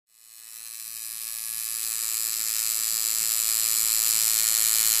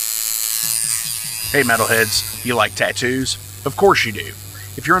Hey metalheads, you like tattoos? Of course you do.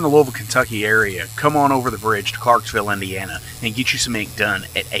 If you're in the Louisville, Kentucky area, come on over the bridge to Clarksville, Indiana, and get you some ink done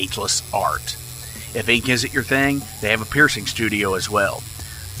at Ageless Art. If ink isn't your thing, they have a piercing studio as well.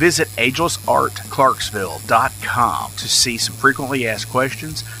 Visit agelessartclarksville.com to see some frequently asked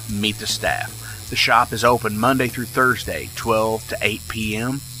questions, meet the staff. The shop is open Monday through Thursday, 12 to 8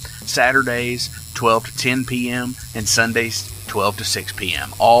 p.m., Saturdays, 12 to 10 p.m., and Sundays, 12 to 6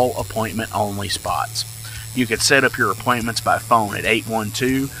 p.m., all appointment-only spots. You can set up your appointments by phone at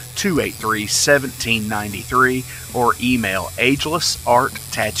 812-283-1793 or email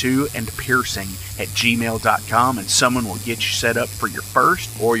agelessarttattooandpiercing@gmail.com and someone will get you set up for your first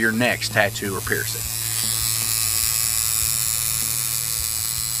or your next tattoo or piercing.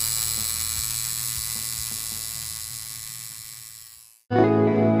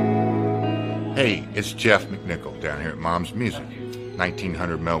 Hey, it's Jeff McNichol down here at Mom's Music,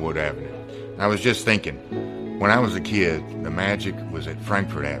 1900 Melwood Avenue. I was just thinking, when I was a kid, the magic was at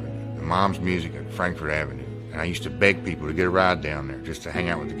Frankfort Avenue, the Mom's Music at Frankfort Avenue, and I used to beg people to get a ride down there just to hang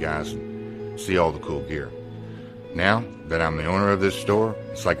out with the guys and see all the cool gear. Now that I'm the owner of this store,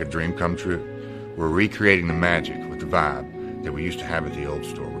 it's like a dream come true. We're recreating the magic with the vibe that we used to have at the old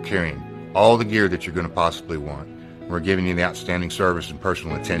store. We're carrying all the gear that you're going to possibly want. We're giving you the outstanding service and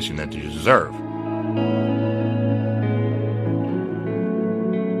personal attention that you deserve.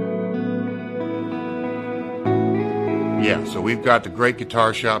 Yeah, so we've got the great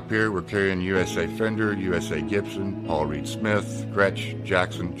guitar shop here. We're carrying USA Fender, USA Gibson, Paul Reed Smith, Gretsch,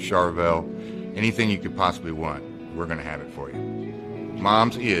 Jackson, Charvel, anything you could possibly want, we're going to have it for you.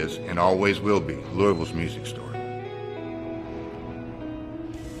 Mom's is and always will be Louisville's music store.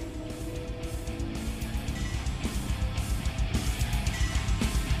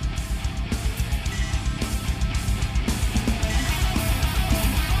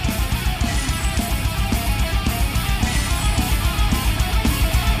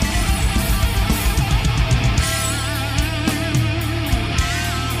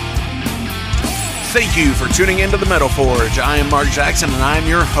 Thank you for tuning into the Metal Forge. I am Mark Jackson and I'm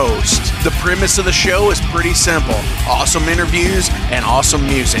your host. The premise of the show is pretty simple. Awesome interviews and awesome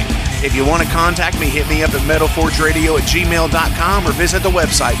music. If you want to contact me, hit me up at metalforgeradio@gmail.com or visit the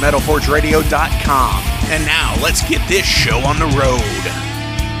website metalforgeradio.com. And now let's get this show on the road.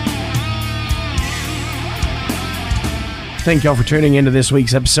 Thank y'all for tuning into this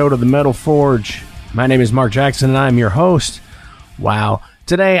week's episode of the Metal Forge. My name is Mark Jackson and I'm your host. Wow.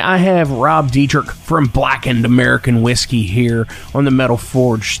 Today I have Rob Dietrich from Blackened American Whiskey here on the Metal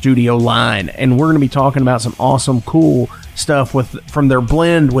Forge studio line, and we're going to be talking about some awesome, cool stuff from their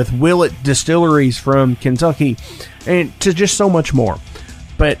blend with Willet Distilleries from Kentucky, and to just so much more.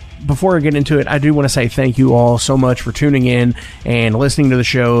 But before I get into it, I do want to say thank you all so much for tuning in and listening to the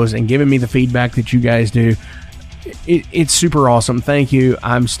shows and giving me the feedback that you guys do. It's super awesome. Thank you.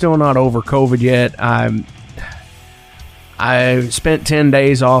 I'm still not over COVID yet. I spent 10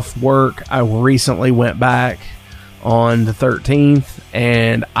 days off work. I recently went back on the 13th,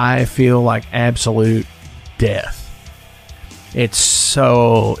 and I feel like absolute death.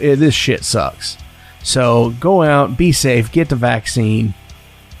 This shit sucks. So go out, be safe, get the vaccine.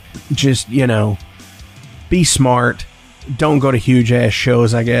 Just, be smart. Don't go to huge ass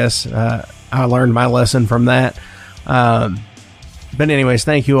shows, I guess. I learned my lesson from that. But anyways,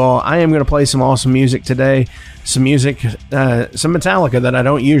 thank you all. I am going to play some awesome music today. Some Metallica that I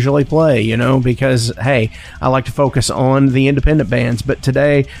don't usually play, because, hey, I like to focus on the independent bands. But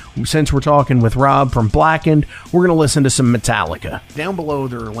today, since we're talking with Rob from Blackened, we're going to listen to some Metallica. Down below,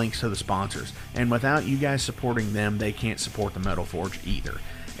 there are links to the sponsors. And without you guys supporting them, they can't support the Metal Forge either.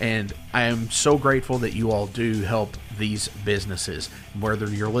 And I am so grateful that you all do help these businesses. Whether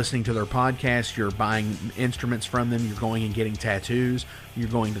you're listening to their podcast, you're buying instruments from them, you're going and getting tattoos, you're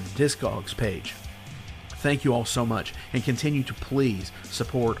going to the Discogs page. Thank you all so much, and continue to please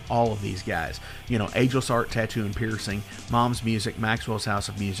support all of these guys. Ageless Art Tattoo and Piercing, Mom's Music, Maxwell's House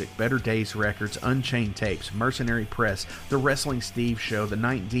of Music, Better Days Records, Unchained Tapes, Mercenary Press, The Wrestling Steve Show, The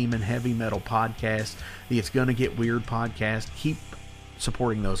Night Demon Heavy Metal Podcast, the It's Gonna Get Weird Podcast. Keep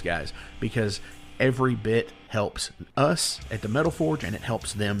supporting those guys, because every bit helps us at the Metal Forge, and it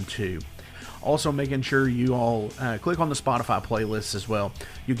helps them too. Also, making sure you all click on the Spotify playlists as well.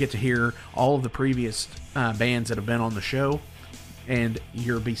 You get to hear all of the previous bands that have been on the show, and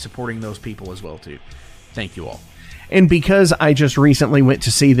you'll be supporting those people as well too. Thank you all. And because I just recently went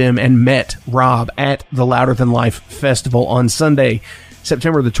to see them and met Rob at the Louder Than Life Festival on Sunday,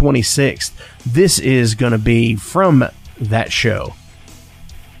 September the 26th, this is going to be from that show.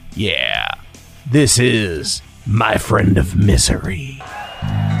 Yeah, this is My Friend of Misery.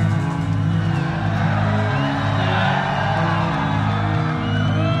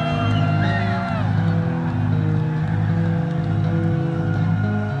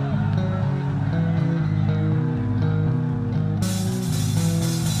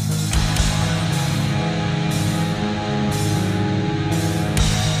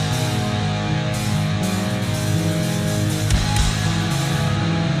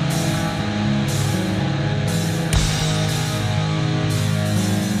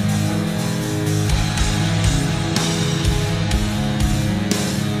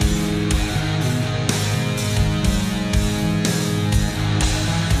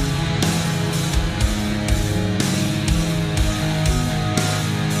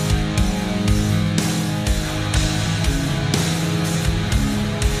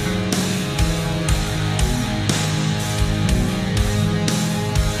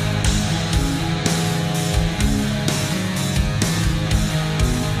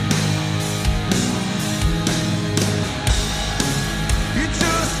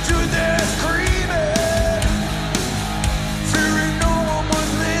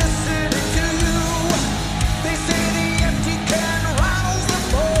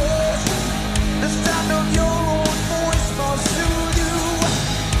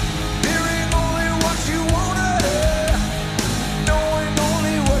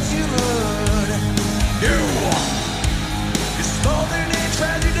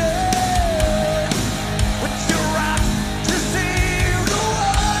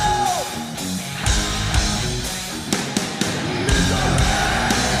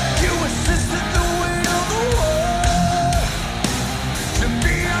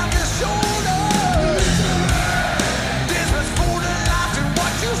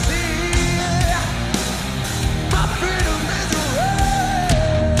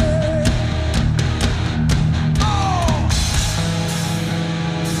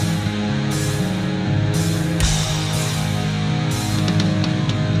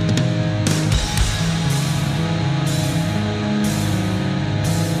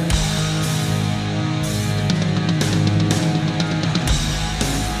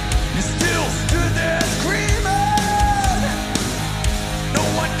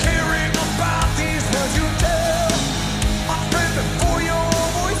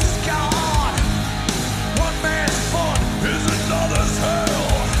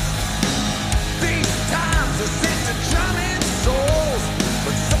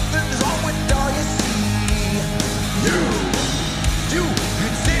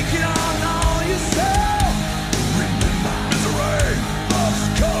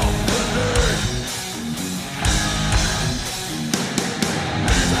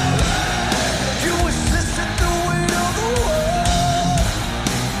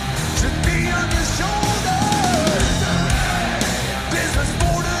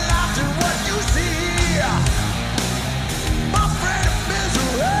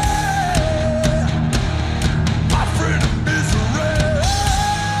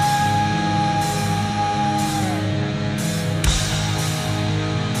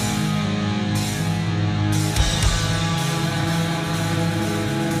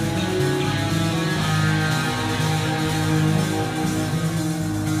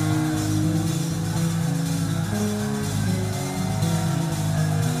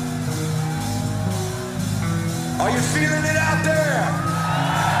 Are you feeling it out there?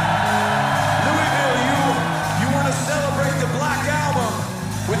 Louisville, you want to celebrate the Black Album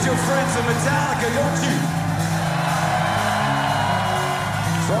with your friends in Metallica, don't you?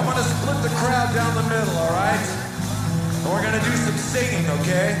 So I'm going to split the crowd down the middle, all right? And we're going to do some singing,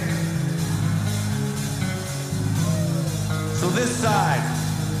 okay? So this side,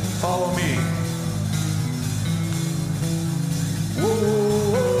 follow me. Whoa,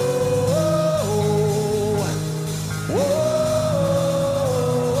 whoa, whoa.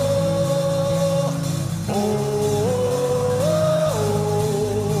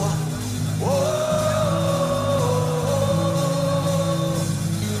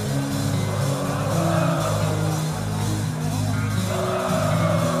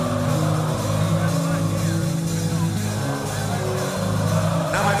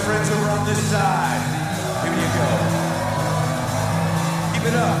 This side. Here you go. Keep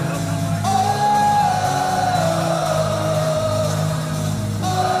it up.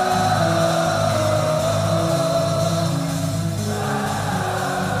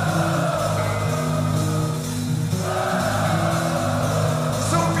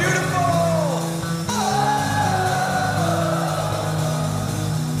 So beautiful.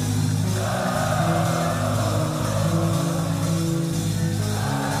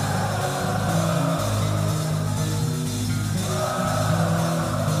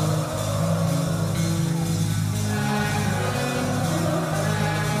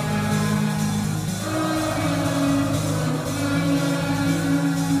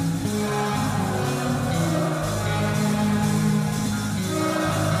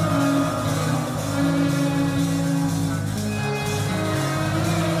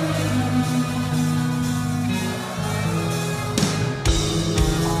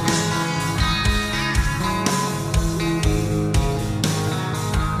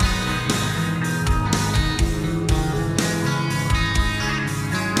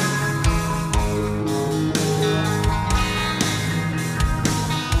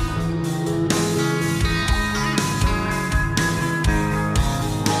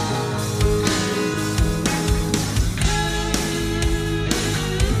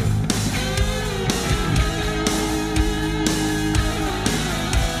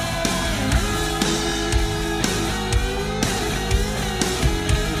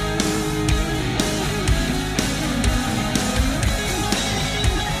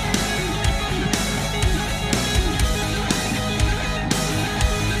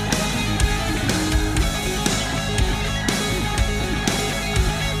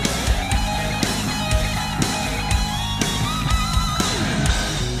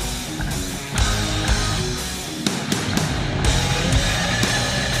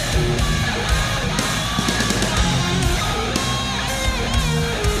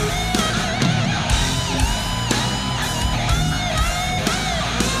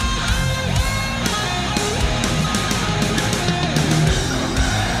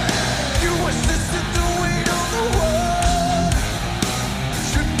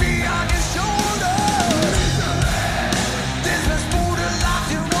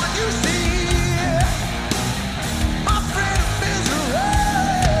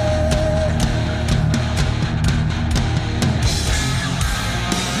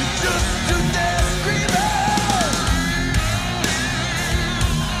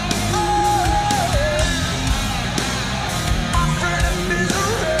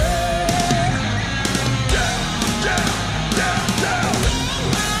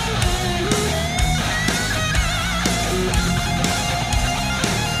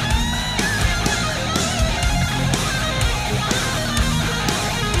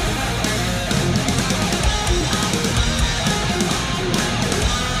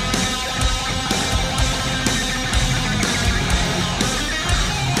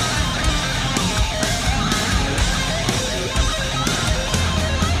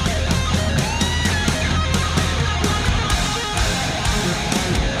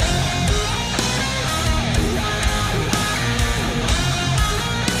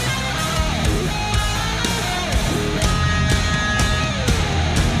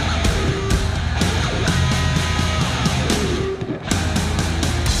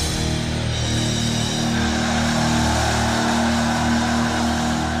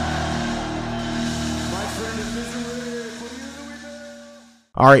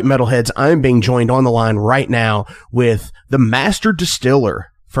 All right, metalheads, I'm being joined on the line right now with the master distiller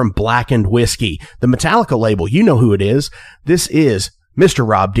from Blackened Whiskey, the Metallica label. You know who it is. This is Mr.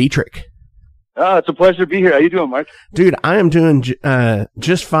 Rob Dietrich. It's a pleasure to be here. How you doing, Mark? Dude, I am doing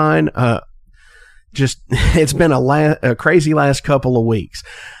just fine. It's been a crazy last couple of weeks.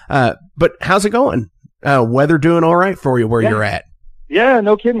 But how's it going? Weather doing all right for you where you're at? Yeah,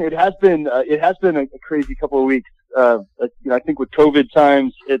 no kidding. It has been a crazy couple of weeks. I think with COVID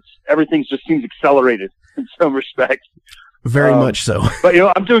times, everything just seems accelerated in some respects. Very much so. But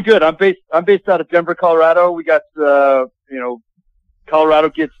I'm doing good. I'm based out of Denver, Colorado. We got Colorado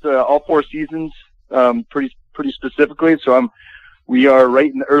gets all 4 seasons pretty specifically. So we are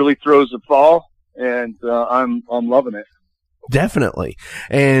right in the early throes of fall, and I'm loving it. Definitely.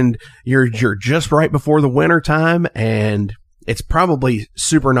 And you're just right before the winter time, and it's probably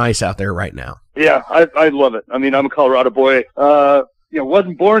super nice out there right now. Yeah, I love it. I mean, I'm a Colorado boy.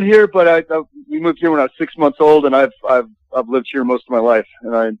 Wasn't born here, but we moved here when I was 6 months old, and I've lived here most of my life,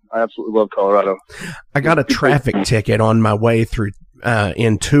 and I absolutely love Colorado. I got a traffic ticket on my way through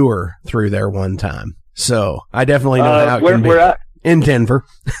in tour through there one time, so I definitely know how it can be. Where at? In Denver.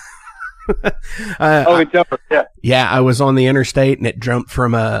 In Denver, yeah. Yeah, I was on the interstate, and it jumped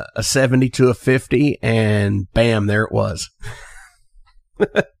from a 70 to a 50, and bam, there it was.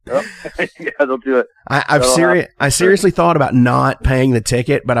 Yeah, they'll do it. I seriously thought about not paying the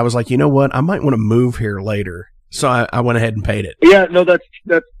ticket, but I was like, you know what? I might want to move here later. So I went ahead and paid it. Yeah, no, that's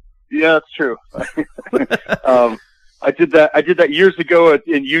true. I did that years ago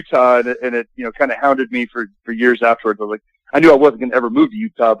in Utah, and it kind of hounded me for years afterwards. I was like, I knew I wasn't going to ever move to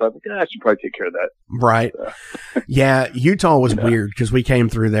Utah, but I was like, I should probably take care of that. Right. Yeah, Utah was weird because we came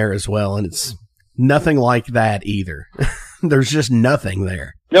through there as well, and it's nothing like that either. There's just nothing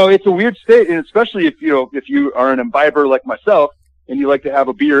there. No, it's a weird state, and especially if you are an imbiber like myself, and you like to have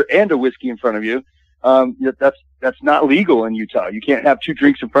a beer and a whiskey in front of you. That's not legal in Utah. You can't have 2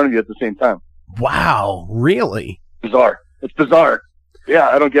 drinks in front of you at the same time. Wow, really? Bizarre. It's bizarre. Yeah,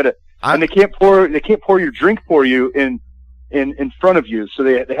 I don't get it. And they can't pour your drink for you in front of you. So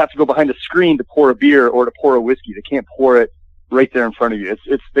they have to go behind a screen to pour a beer or to pour a whiskey. They can't pour it right there in front of you.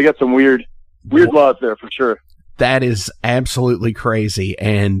 They got some weird laws there for sure. That is absolutely crazy,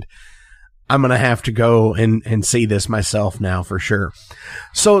 and I'm going to have to go and see this myself now for sure.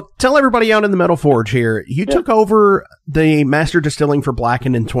 So tell everybody out in the Metal Forge here, you took over the master distilling for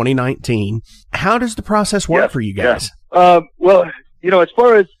Blackened in 2019. How does the process work for you guys? Yeah. Well, as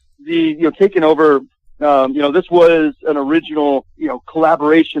far as the, taking over, this was an original,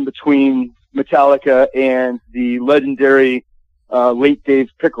 collaboration between Metallica and the legendary late Dave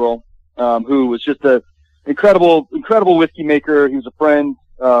Pickerel, who was just a incredible whiskey maker. He was a friend,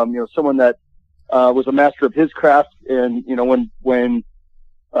 someone that was a master of his craft. And when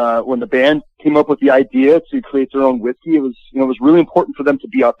the band came up with the idea to create their own whiskey, it was really important for them to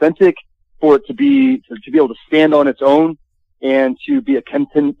be authentic, for it to be able to stand on its own, and to be a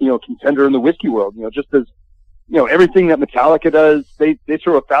contender in the whiskey world. Just as everything that Metallica does, they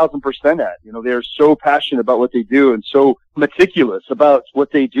throw 1,000% at. They're so passionate about what they do and so meticulous about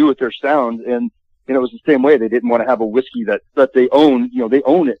what they do with their sound. And it was the same way. They didn't want to have a whiskey that they own. They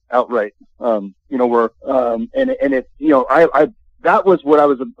own it outright. That was what I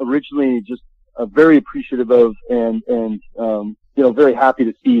was originally just very appreciative of, and very happy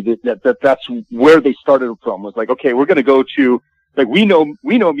to see that's where they started from. Was like, okay, we're going to go to, like, we know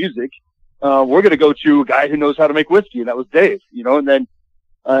music. We're going to go to a guy who knows how to make whiskey, and that was Dave. And then,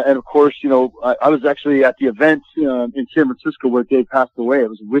 and of course, I was actually at the event in San Francisco where Dave passed away. It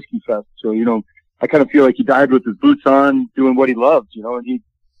was a whiskey fest, so I kind of feel like he died with his boots on, doing what he loved, and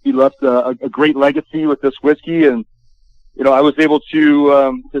he left a great legacy with this whiskey. And, I was able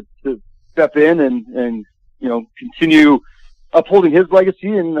to step in and continue upholding his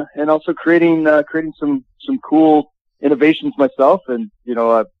legacy and also creating some cool innovations myself. And,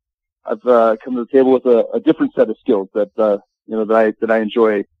 I've come to the table with a different set of skills that I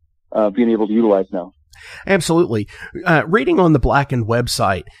enjoy being able to utilize now. Absolutely. Reading on the Blackened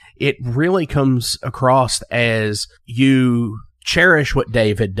website, it really comes across as you cherish what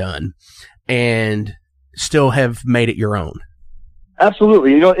Dave had done and still have made it your own.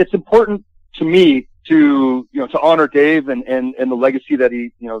 Absolutely. It's important to me to honor Dave and the legacy that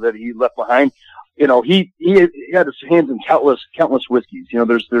he left behind. He had his hands in countless whiskeys.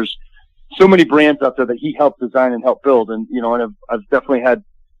 There's so many brands out there that he helped design and help build. And, and I've definitely had,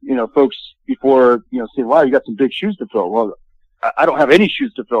 folks before, say, wow, you got some big shoes to fill. Well, I don't have any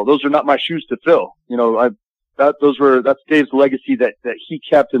shoes to fill. Those are not my shoes to fill. That's Dave's legacy that he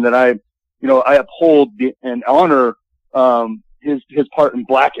kept, and that I uphold and honor, his part in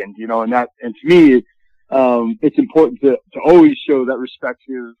Blackened, and to me, it's important to always show that respect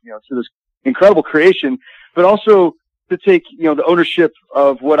to this incredible creation, but also to take, the ownership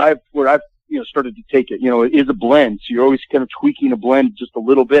of where I've started to take it. It is a blend. So you're always kind of tweaking a blend just a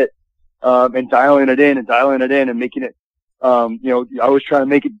little bit, and dialing it in and making it, I always try to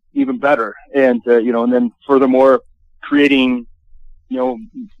make it even better. And, and then furthermore, creating,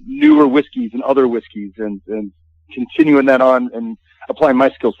 newer whiskeys and other whiskeys and continuing that on and applying my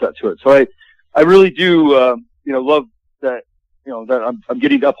skill set to it. So I really do, love that, that I'm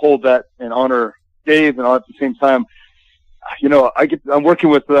getting to uphold that and honor Dave. And at the same time, I'm working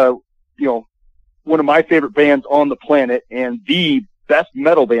with, one of my favorite bands on the planet and the best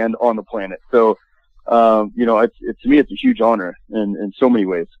metal band on the planet. So, to me, it's a huge honor in so many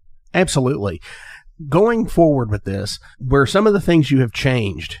ways. Absolutely. Going forward with this, where some of the things you have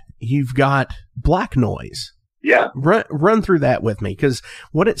changed, you've got black noise. Yeah. Run through that with me, because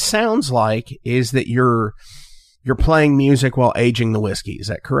what it sounds like is that you're playing music while aging the whiskey. Is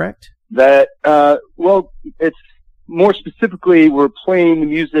that correct? That, it's more specifically, we're playing the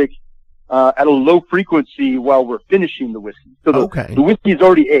music at a low frequency while we're finishing the whiskey. So the whiskey is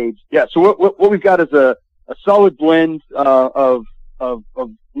already aged. Yeah. So what we've got is a solid blend of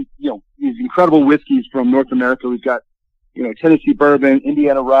these incredible whiskeys from North America. We've got Tennessee bourbon,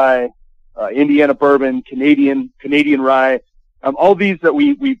 Indiana rye, Indiana bourbon, Canadian rye. All these that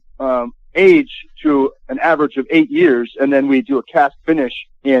we age to an average of 8 years, and then we do a cask finish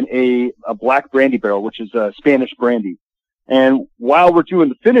in a black brandy barrel, which is a Spanish brandy. And while we're doing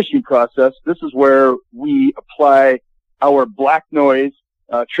the finishing process, this is where we apply our black noise,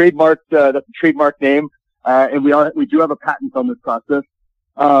 trademarked, that's a trademark name. And we do have a patent on this process.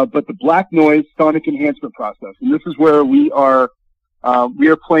 But the black noise sonic enhancement process. And this is where we are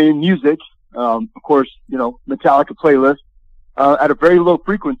playing music, of course, Metallica playlist, at a very low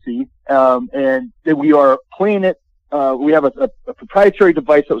frequency. And then we are playing it. We have a proprietary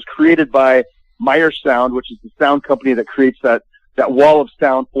device that was created by Meyer Sound, which is the sound company that creates that wall of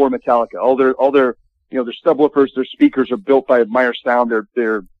sound for Metallica. All their subwoofers, their speakers are built by Meyer Sound.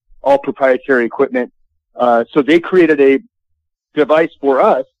 They're all proprietary equipment. So they created a device for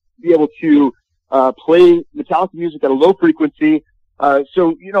us to be able to play Metallica music at a low frequency.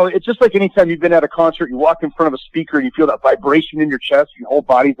 So it's just like anytime you've been at a concert, you walk in front of a speaker and you feel that vibration in your chest. Your whole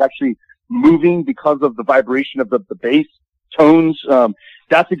body's actually moving because of the vibration of the bass tones.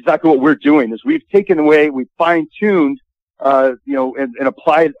 That's exactly what we're doing. Is we've fine-tuned, and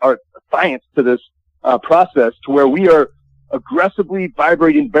applied our science to this process to where we are aggressively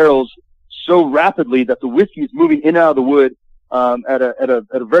vibrating barrels so rapidly that the whiskey is moving in and out of the wood at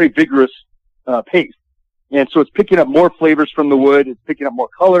a very vigorous pace. And so it's picking up more flavors from the wood. It's picking up more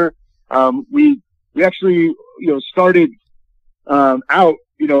color. We actually started out.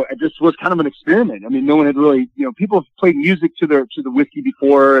 This was kind of an experiment. I mean, no one had really, people have played music to the whiskey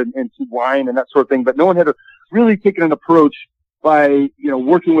before and to wine and that sort of thing, but no one had really taken an approach by,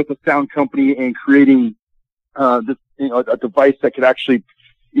 working with a sound company and creating, this, a device that could actually,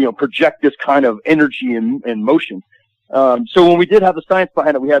 project this kind of energy and motion. So when we did have the science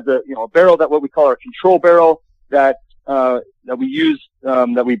behind it, we had a barrel what we call our control barrel that we used,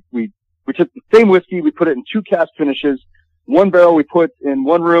 we took the same whiskey, we put it in 2 cask finishes. One barrel we put in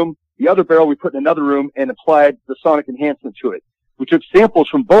one room, the other barrel we put in another room and applied the sonic enhancement to it. We took samples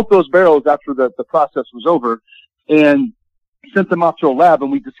from both those barrels after the process was over and sent them off to a lab,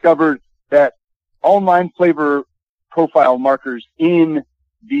 and we discovered that all 9 flavor profile markers in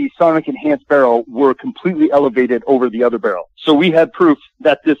the sonic enhanced barrel were completely elevated over the other barrel. So we had proof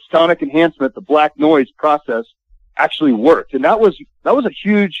that this sonic enhancement, the black noise process, actually worked. And that was a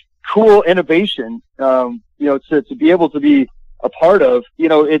huge, cool innovation, to be able to be a part of.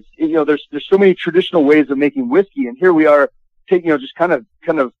 There's so many traditional ways of making whiskey, and here we are taking, just kind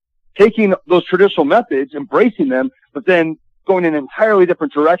of taking those traditional methods, embracing them, but then going in an entirely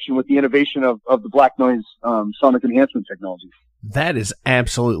different direction with the innovation of the black noise sonic enhancement technology. That is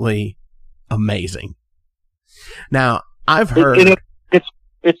absolutely amazing. Now, I've heard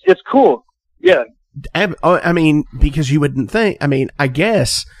it's cool. Yeah. I mean, because you wouldn't think. I mean, I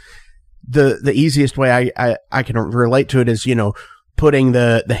guess the easiest way I can relate to it is, putting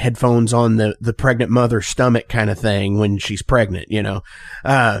the headphones on the pregnant mother's stomach kind of thing when she's pregnant,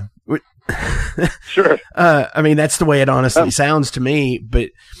 Sure. I mean, that's the way it honestly sounds to me,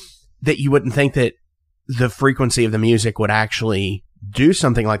 but that you wouldn't think that the frequency of the music would actually do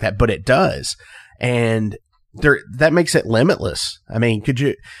something like that, but it does. And that makes it limitless. I mean, could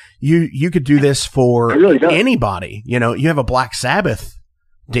you could do this for anybody, you have a Black Sabbath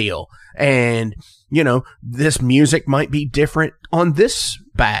deal and, this music might be different on this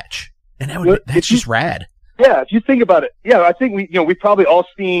batch, and that's just rad. Yeah, if you think about it, I think we've probably all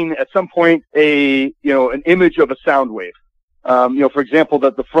seen at some point an image of a sound wave. For example,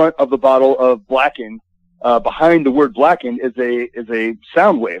 that the front of the bottle of Blackened, behind the word Blackened is a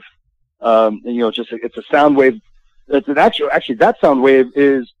sound wave. It's a sound wave, actually that sound wave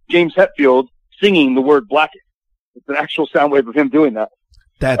is James Hetfield singing the word "Blackened." It's an actual sound wave of him doing that.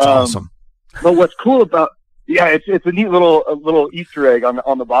 That's awesome. But what's cool about it's a neat little Easter egg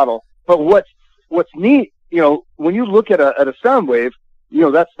on the bottle. But what's neat, when you look at a sound wave,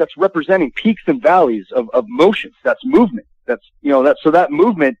 that's representing peaks and valleys of motions. That's movement. So that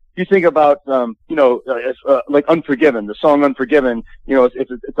movement, you think about, like Unforgiven, the song Unforgiven,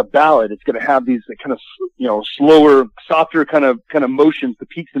 it's a ballad. It's going to have these kind of, slower, softer kind of motions. The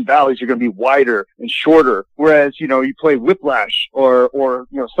peaks and valleys are going to be wider and shorter. Whereas, you play Whiplash or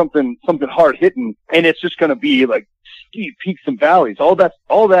something hard hitting, and it's just going to be like steep peaks and valleys. All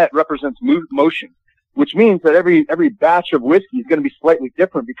that represents motion, which means that every batch of whiskey is going to be slightly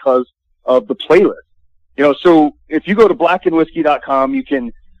different because of the playlist. So if you go to blackenedwhiskey.com, you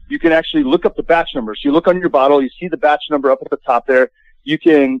can actually look up the batch number. So you look on your bottle, you see the batch number up at the top there. You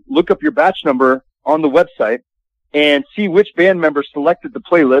can look up your batch number on the website and see which band member selected the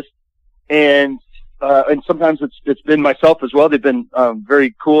playlist. And sometimes it's been myself as well. They've been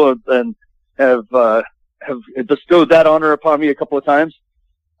very cool and have bestowed that honor upon me a couple of times.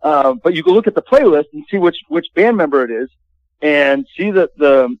 But you can look at the playlist and see which band member it is, and see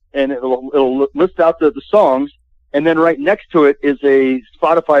and it'll list out the songs, and then right next to it is a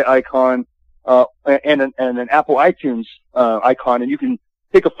Spotify icon, and an Apple iTunes, icon, and you can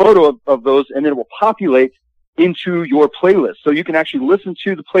take a photo of those, and it will populate into your playlist. So you can actually listen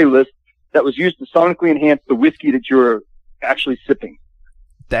to the playlist that was used to sonically enhance the whiskey that you're actually sipping.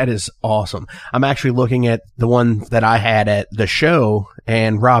 That is awesome. I'm actually looking at the one that I had at the show,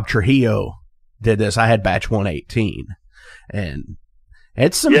 and Rob Trujillo did this. I had batch 118, and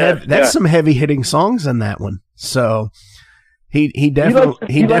it's some heavy hitting songs in that one. So he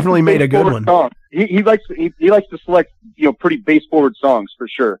definitely made a good one. He likes to select pretty bass forward songs for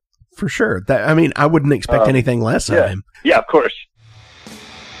sure. For sure. I wouldn't expect anything less of him. Yeah, of course.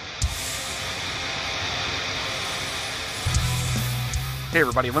 Hey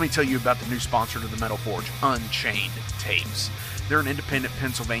everybody, let me tell you about the new sponsor to the Metal Forge, Unchained Tapes. They're an independent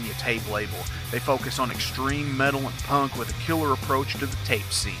Pennsylvania tape label. They focus on extreme metal and punk with a killer approach to the tape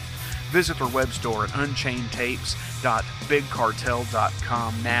scene. Visit their web store at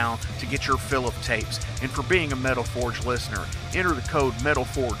unchainedtapes.bigcartel.com now to get your fill of tapes. And for being a Metal Forge listener, enter the code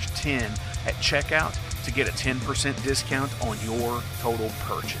METALFORGE10 at checkout to get a 10% discount on your total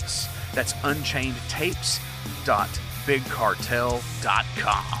purchase. That's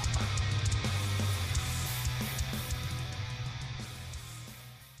unchainedtapes.bigcartel.com.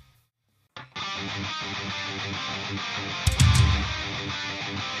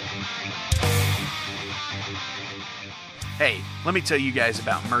 Hey, let me tell you guys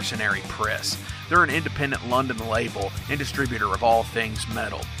about Mercenary Press. They're an independent London label and distributor of all things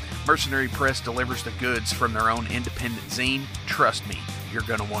metal. Mercenary Press delivers the goods from their own independent zine. Trust me, you're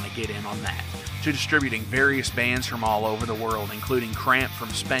going to want to get in on that. To distributing various bands from all over the world, including Cramp from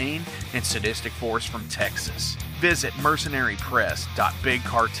Spain and Sadistic Force from Texas. Visit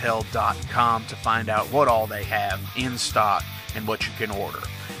mercenarypress.bigcartel.com to find out what all they have in stock and what you can order.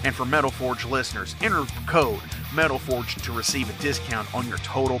 And for Metal Forge listeners, enter code METALFORGE to receive a discount on your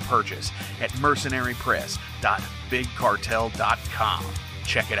total purchase at mercenarypress.bigcartel.com.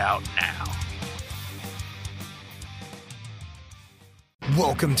 Check it out now.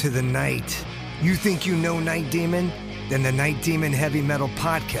 Welcome to the night. You think you know Night Demon? Then the Night Demon Heavy Metal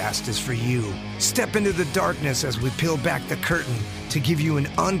Podcast is for you. Step into the darkness as we peel back the curtain to give you an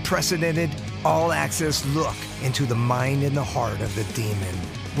unprecedented, all-access look into the mind and the heart of the demon.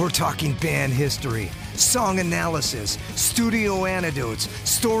 We're talking band history, song analysis, studio anecdotes,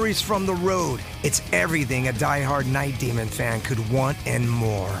 stories from the road. It's everything a diehard Night Demon fan could want and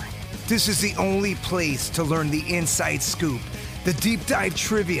more. This is the only place to learn the inside scoop, the deep dive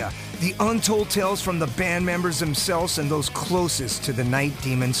trivia, the untold tales from the band members themselves and those closest to the Night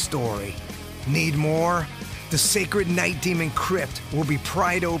Demon story. Need more? The Sacred Night Demon Crypt will be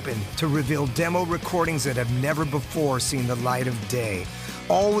pried open to reveal demo recordings that have never before seen the light of day.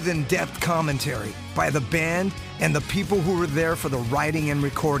 All with in-depth commentary by the band and the people who were there for the writing and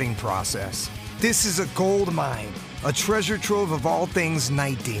recording process. This is a gold mine, a treasure trove of all things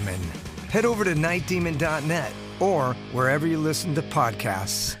Night Demon. Head over to nightdemon.net or wherever you listen to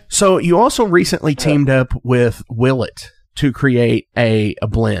podcasts. So you also recently teamed up with Willet to create a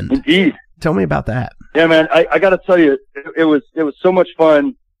blend. Indeed. Tell me about that. Yeah, man, I got to tell you, it was so much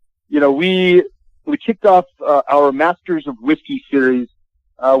fun. We kicked off our Masters of Whiskey series,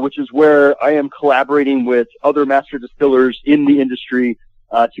 which is where I am collaborating with other master distillers in the industry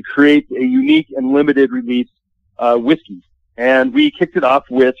to create a unique and limited release whiskey. And we kicked it off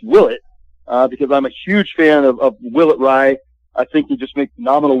with Willet, because I'm a huge fan of Willet Rye. I think he just makes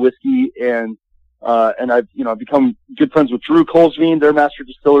phenomenal whiskey, and I've become good friends with Drew Colesveen, their master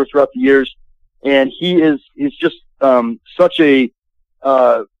distiller throughout the years, and he's just he's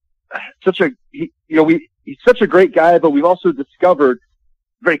such a great guy. But we've also discovered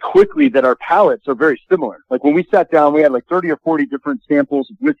very quickly that our palates are very similar. Like when we sat down, we had like 30 or 40 different samples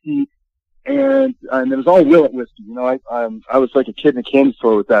of whiskey, and it was all Willet whiskey. I was like a kid in a candy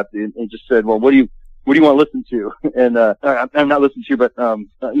store with that, and just said, well, what do you want to listen to? And I'm not listening to you, but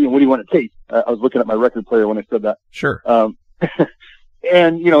what do you want to taste? I was looking at my record player when I said that. Sure. And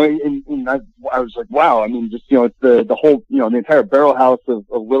I was like, wow. I mean, just it's the whole the entire barrel house of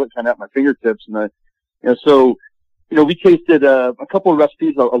Willet kind of at my fingertips, and so we tasted a couple of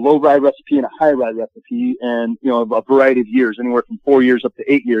recipes, a low rye recipe and a high rye recipe, and a variety of years, anywhere from 4 years up to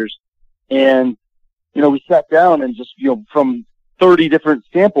 8 years, and we sat down and just from 30 different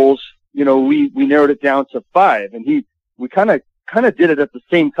samples, we narrowed it down to 5, and we kind of did it at the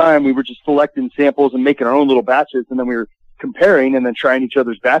same time. We were just selecting samples and making our own little batches, and then we were comparing and then trying each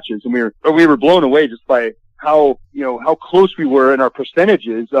other's batches, and we were blown away just by how close we were in our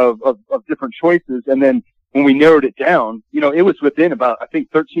percentages of different choices. And then when we narrowed it down, it was within about, I think,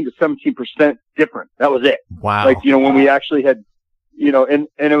 13 to 17% different. That was it. Wow. Like, when we actually had, and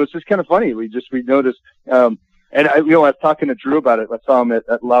it was just kind of funny. We noticed, and I was talking to Drew about it. I saw him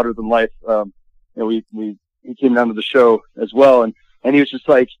at Louder Than Life. He came down to the show as well. And he was just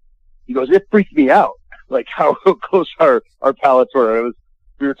like, he goes, it freaked me out, like how close our palates were.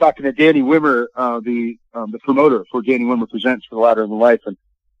 We were talking to Danny Wimmer, the promoter for Danny Wimmer Presents for the Louder Than Life.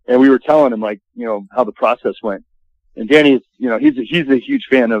 And we were telling him, like, how the process went. And Danny is, he's a huge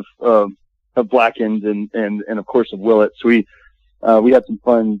fan of Blackened and of course of Willet. So we had some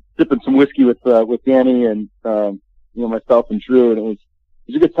fun sipping some whiskey with Danny and, myself and Drew, and it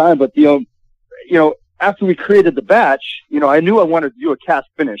was a good time. But, after we created the batch, I knew I wanted to do a cask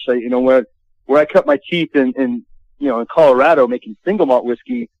finish. Where I cut my teeth in Colorado making single malt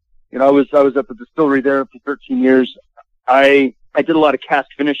whiskey, I was at the distillery there for 13 years. I did a lot of cask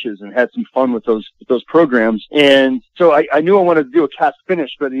finishes and had some fun with those programs. And so I knew I wanted to do a cask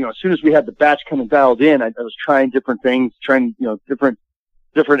finish, but, as soon as we had the batch kind of dialed in, I was trying different things, different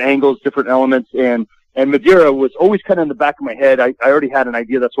angles, different elements. And Madeira was always kind of in the back of my head. I already had an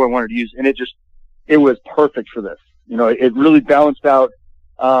idea. That's what I wanted to use. And it was perfect for this. It really balanced out.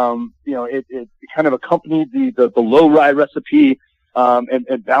 It kind of accompanied the low rye recipe,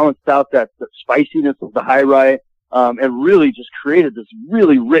 and balanced out the spiciness of the high rye. And really just created this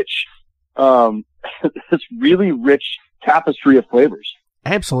really rich tapestry of flavors.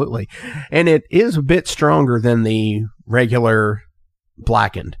 Absolutely. And it is a bit stronger than the regular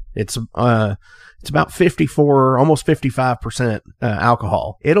Blackened. It's about 54, almost 55%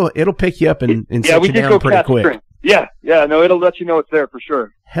 alcohol. It'll pick you up and set you down pretty quick. Drink. Yeah, no, it'll let you know it's there for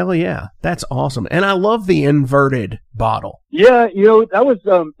sure. Hell yeah, that's awesome. And I love the inverted bottle. Yeah, that was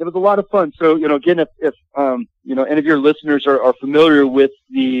it was a lot of fun. So, again, if any of your listeners are familiar with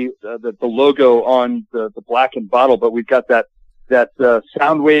the logo on the Blackened bottle, but we've got that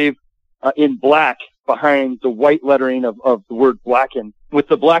sound wave in black behind the white lettering of the word Blackened. With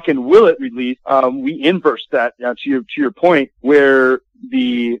the Blackened Willet release, we inversed that to your point, where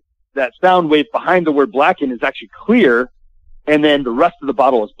that sound wave behind the word Blackened is actually clear, and then the rest of the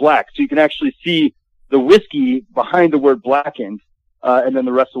bottle is black. So you can actually see the whiskey behind the word Blackened, and then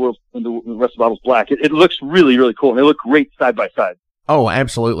the rest of the bottle is black. It looks really, really cool, and they look great side by side. Oh,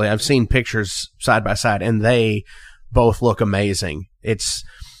 absolutely. I've seen pictures side by side, and they both look amazing.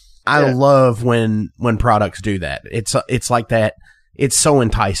 I love when products do that. It's like that. It's so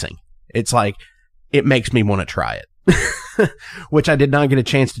enticing. It's like, it makes me want to try it. Which I did not get a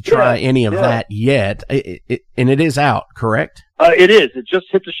chance to try any of that yet. And it is out, correct? It is. It just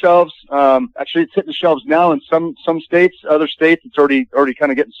hit the shelves. Actually, it's hitting the shelves now in some states. Other states, it's already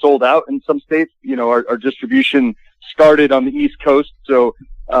kind of getting sold out in some states. Our distribution started on the East Coast, so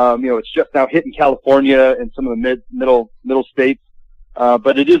it's just now hitting California and some of the middle states.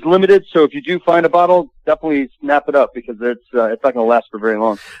 But it is limited, so if you do find a bottle, definitely snap it up, because it's not going to last for very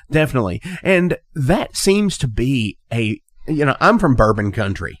long. Definitely. And that seems to be I'm from bourbon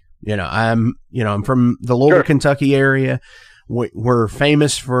country. I'm from the Louisville, Kentucky area. We're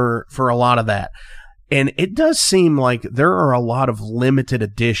famous for a lot of that. And it does seem like there are a lot of limited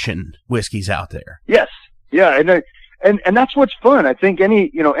edition whiskeys out there. Yes. Yeah. And that's what's fun. I think any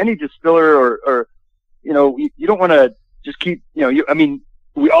distiller or you don't want to just keep,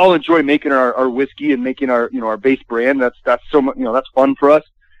 we all enjoy making our whiskey and making our base brand. That's so much, that's fun for us.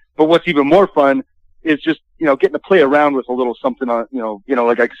 But what's even more fun is just, getting to play around with a little something on,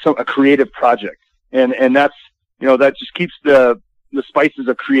 like a creative project. And that's, that just keeps the spices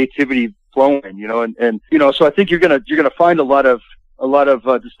of creativity flowing, and so I think you're going to find a lot of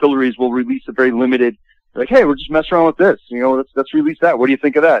distilleries will release a very limited, like, hey, we're just messing around with this, let's release that. What do you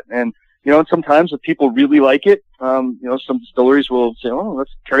think of that? And, and sometimes if people really like it, some distilleries will say, oh,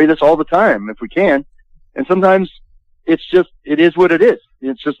 let's carry this all the time if we can. And sometimes it is what it is.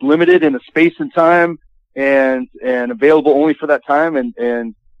 It's just limited in a space and time and available only for that time. And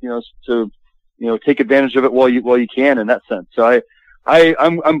to, take advantage of it while you can in that sense. So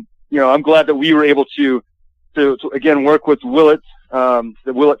I'm glad that we were able to again, work with Willett, the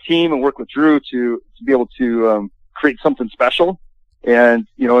Willett team, and work with Drew to be able to, create something special. And,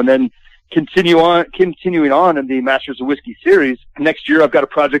 and then continuing on in the Masters of Whiskey series. Next year, I've got a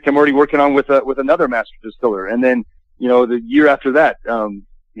project I'm already working on with another master distiller. And then, the year after that,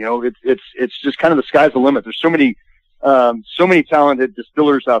 it's just kind of the sky's the limit. There's so many talented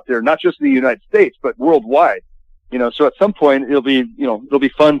distillers out there, not just in the United States, but worldwide. So at some point it'll be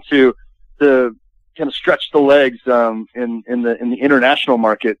fun to kind of stretch the legs, in the international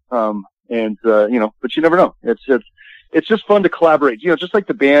market. But you never know. It's just fun to collaborate, just like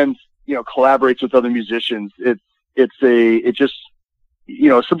the band, collaborates with other musicians.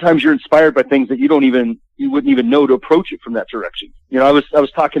 Sometimes you're inspired by things that you wouldn't even know to approach it from that direction. I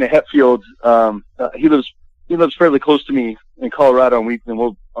was talking to Hetfield. He lives fairly close to me in Colorado, and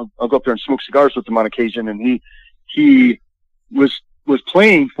I'll go up there and smoke cigars with him on occasion. And he was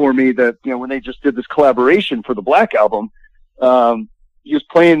playing for me that, when they just did this collaboration for the Black album, he was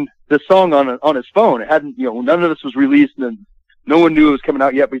playing this song on his phone. It hadn't, none of this was released, and no one knew it was coming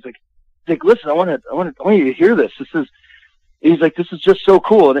out yet. But he's like, listen, I want you to hear this. He's like, this is just so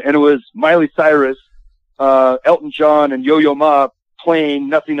cool. And it was Miley Cyrus, Elton John, and Yo-Yo Ma playing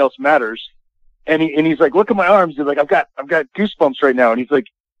Nothing Else Matters. And he's like, look at my arms. He's like, I've got goosebumps right now. And he's like,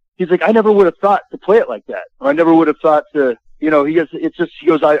 I never would have thought to play it like that. Or I never would have thought to, he goes,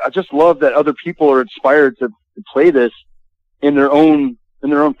 I just love that other people are inspired to play this in their own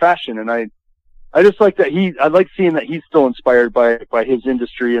fashion. And I just like that I like seeing that he's still inspired by his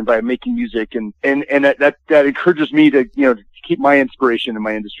industry and by making music. And that encourages me to keep my inspiration in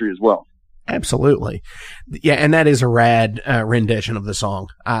my industry as well. Absolutely. Yeah. And that is a rad rendition of the song.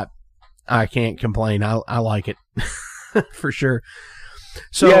 I can't complain. I like it for sure.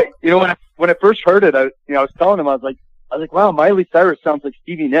 So yeah, when I first heard it, I was telling him, I was like, wow, Miley Cyrus sounds like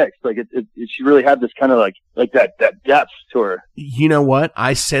Stevie Nicks. Like she really had this kind of like that depth to her. You know what?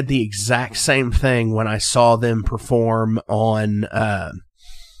 I said the exact same thing when I saw them perform on,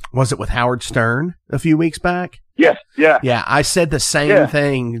 was it with Howard Stern a few weeks back? Yes. Yeah. Yeah. I said the same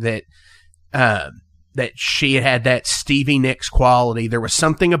thing that she had that Stevie Nicks quality. There was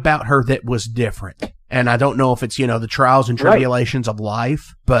something about her that was different. And I don't know if it's, the trials and tribulations of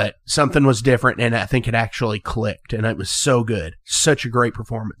life, but something was different, and I think it actually clicked, and it was so good. Such a great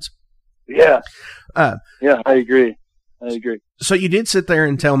performance. Yeah. I agree. So you did sit there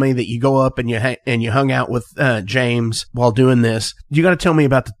and tell me that you go up and you hung out with James while doing this. You got to tell me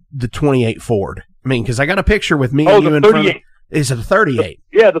about the 28 Ford. I mean, because I got a picture with me and you in front of. Is it a 38?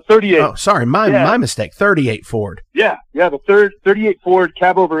 Yeah, the 38. Oh, sorry, my mistake. 38 Ford. Yeah, the 38 Ford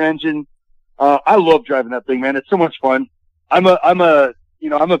cab over engine. I love driving that thing, man. It's so much fun. I'm a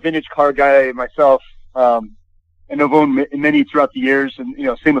vintage car guy myself. And I've owned many throughout the years, and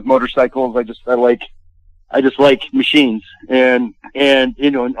same with motorcycles. I just like machines, and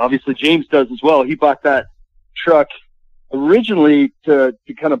obviously James does as well. He bought that truck originally to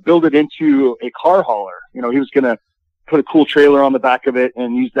kind of build it into a car hauler. He was gonna put a cool trailer on the back of it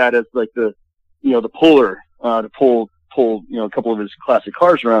and use that as like the puller to pull a couple of his classic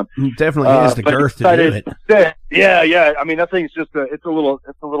cars around. Definitely has the girth to do it. Yeah. I mean, that thing's just it's a little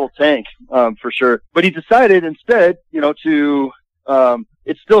tank, for sure. But he decided instead, to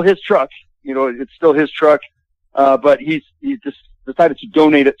it's still his truck. But he just decided to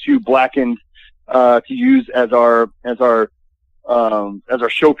donate it to Blackened to use as our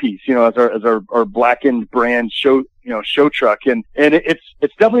showpiece, as our Blackened brand show truck. And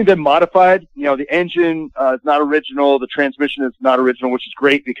it's definitely been modified. The engine is not original. The transmission is not original, which is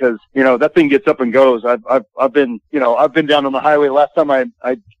great because, that thing gets up and goes. I've been down on the highway. Last time I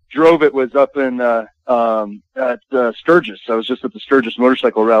drove it was up in, at Sturgis. I was just at the Sturgis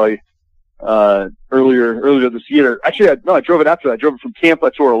motorcycle rally, earlier this year. Actually, I drove it after that. I drove it from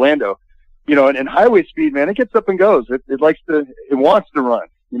Tampa to Orlando. And highway speed, man, it gets up and goes. It wants to run.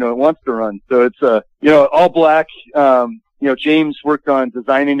 It wants to run. So it's, all black. James worked on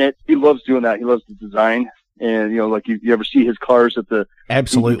designing it. He loves doing that. He loves to design. And, like you ever see his cars at the,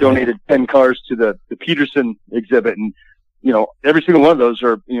 Absolutely. He donated 10 cars to the Peterson exhibit. And, every single one of those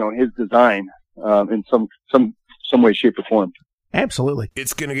are, his design, in some way, shape or form. Absolutely.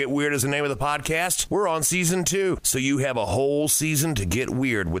 It's Gonna Get Weird is the name of the podcast. We're on season 2, so you have a whole season to get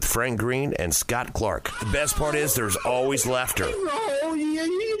weird with Frank Green and Scott Clark. The best part is there's always laughter. Oh, yeah,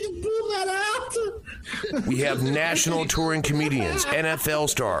 you just pull that out. We have national touring comedians, NFL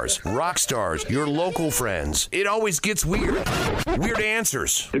stars, rock stars, your local friends. It always gets weird. Weird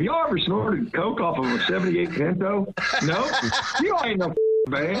answers. Have y'all ever snorted coke off of a 78 Pinto? No? You ain't no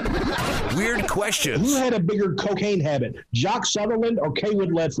man. Weird questions. Who had a bigger cocaine habit, Jock Sutherland or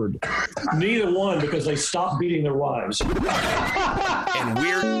Kaywood Ledford? Neither one, because they stopped beating their wives. And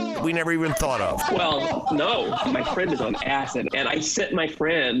weird we never even thought of. Well, no. My friend is on acid, and I sent my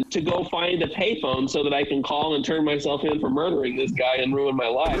friend to go find a payphone so that I can call and turn myself in for murdering this guy and ruin my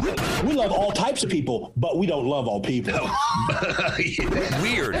life. We love all types of people, but we don't love all people.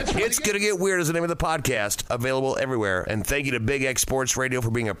 Weird. It's Gonna Get Weird is the name of the podcast, available everywhere. And thank you to Big X Sports Radio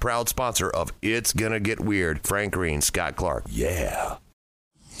for being a proud sponsor of It's Gonna Get Weird. Frank Green, Scott Clark. Yeah.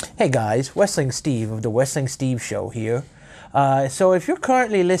 Hey guys, Wrestling Steve of the Wrestling Steve Show here. So if you're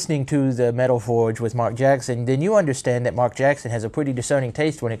currently listening to the Metal Forge with Mark Jackson, then you understand that Mark Jackson has a pretty discerning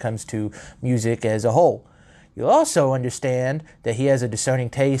taste when it comes to music as a whole. You'll also understand that he has a discerning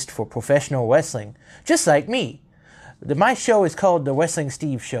taste for professional wrestling, just like me. My show is called The Wrestling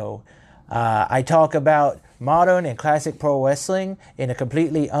Steve Show. I talk about modern and classic pro wrestling in a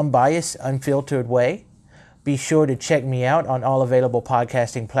completely unbiased, unfiltered way. Be sure to check me out on all available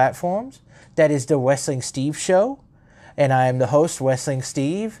podcasting platforms. That is The Wrestling Steve Show. And I am the host, Wrestling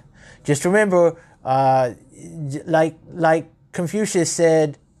Steve. Just remember, like Confucius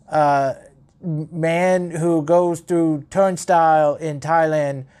said, man who goes through turnstile in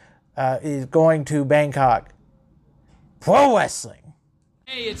Thailand is going to Bangkok. Pro wrestling.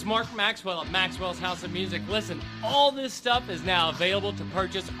 Hey, it's Mark Maxwell at Maxwell's House of Music. Listen, all this stuff is now available to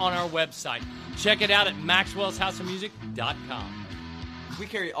purchase on our website. Check it out at maxwellshouseofmusic.com. We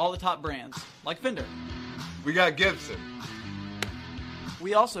carry all the top brands, like Fender. We got Gibson.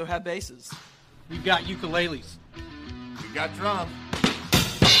 We also have basses. We've got ukuleles. We got drums.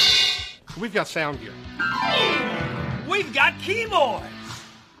 We've got sound gear. We've got keyboards.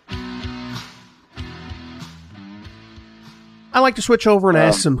 I like to switch over and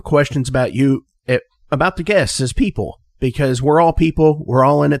ask some questions about you, about the guests as people, because we're all people, we're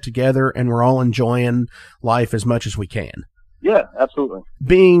all in it together, and we're all enjoying life as much as we can. Yeah, absolutely.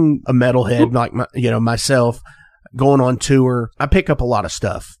 Being a metalhead like myself, going on tour, I pick up a lot of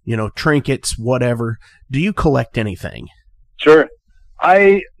stuff, trinkets, whatever. Do you collect anything? Sure.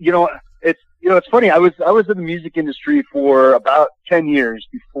 It's funny. I was in the music industry for about 10 years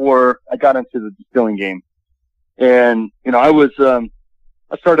before I got into the distilling game. And, I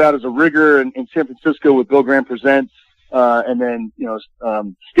started out as a rigger in San Francisco with Bill Graham Presents, and then,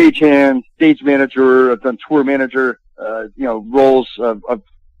 stagehand, stage manager. I've done tour manager, roles of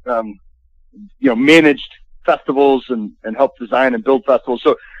managed festivals and helped design and build festivals.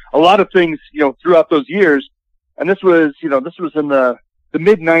 So a lot of things, throughout those years. And this was in the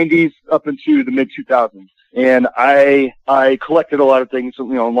mid 90s up into the mid 2000s. And I collected a lot of things,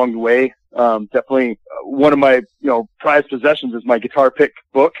 along the way. Definitely one of my, prized possessions is my guitar pick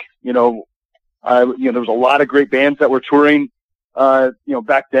book. There was a lot of great bands that were touring,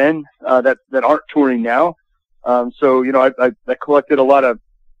 back then, that aren't touring now. So, I collected a lot of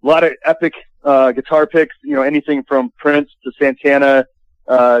epic, guitar picks, anything from Prince to Santana,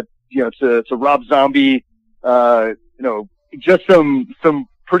 to Rob Zombie, just some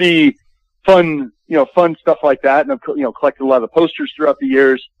pretty fun stuff like that. And I've, collected a lot of the posters throughout the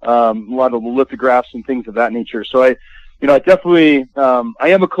years, a lot of the lithographs and things of that nature. So I definitely, I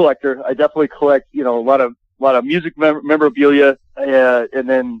am a collector. I definitely collect, a lot of music memorabilia. And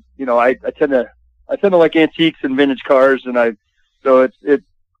then, I tend to like antiques and vintage cars. And so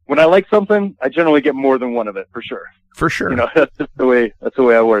when I like something, I generally get more than one of it for sure. For sure. That's just the way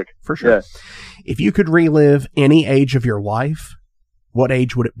I work. For sure. Yeah. If you could relive any age of your life, what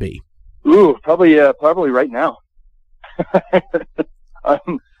age would it be? Ooh, probably right now.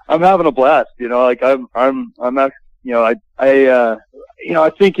 I'm having a blast, I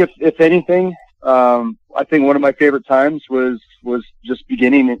think if anything, I think one of my favorite times was just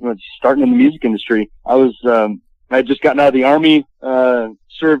starting in the music industry. I had just gotten out of the Army,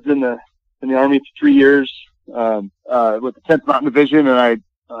 served in the Army for 3 years, with the 10th Mountain Division, and I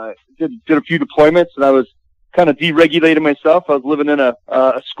did a few deployments, and I was kind of deregulating myself. I was living in a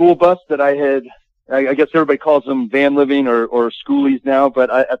school bus that I had I guess everybody calls them van living or schoolies now, but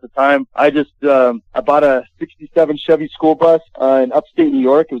at the time, I bought a 67 Chevy school bus, in upstate New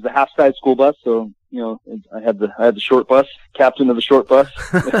York. It was a half-size school bus. So, I had the short bus, captain of the short bus.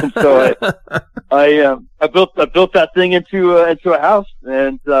 And so I built that thing into a house,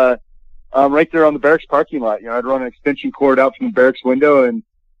 and, right there on the barracks parking lot. I'd run an extension cord out from the barracks window and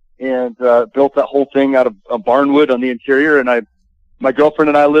built that whole thing out of barnwood on the interior. And my girlfriend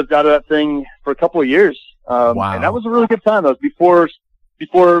and I lived out of that thing for a couple of years. Wow. And that was a really good time. That was before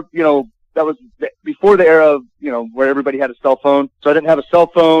that was before the era of, where everybody had a cell phone. So I didn't have a cell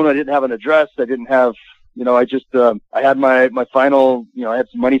phone. I didn't have an address. I didn't have, I had my final, I had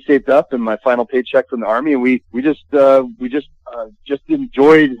some money saved up and my final paycheck from the Army. And we just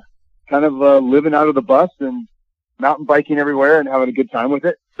enjoyed kind of, living out of the bus and mountain biking everywhere and having a good time with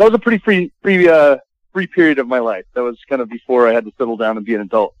it. That was a pretty free period of my life. That was kind of before I had to settle down and be an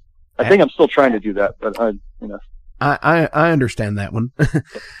adult. I think I'm still trying to do that, but I understand that one.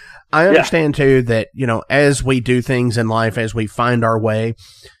 I understand too that, as we do things in life, as we find our way,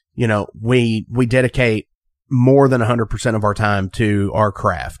 we dedicate more than 100% of our time to our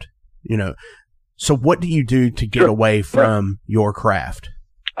craft, So what do you do to get away from your craft?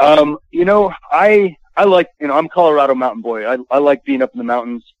 I like, I'm a Colorado mountain boy. I like being up in the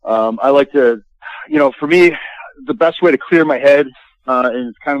mountains. I like to, for me, the best way to clear my head,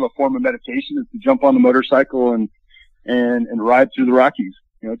 is kind of a form of meditation, is to jump on the motorcycle and ride through the Rockies,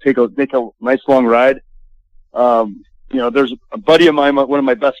 take a nice long ride. There's a buddy of mine, one of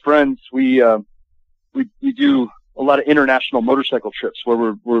my best friends. We do a lot of international motorcycle trips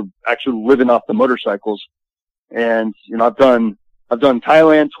where we're actually living off the motorcycles. And, I've done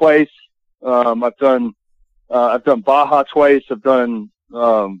Thailand twice. I've done Baja twice. I've done,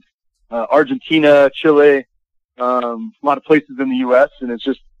 Argentina, Chile, a lot of places in the U.S. And it's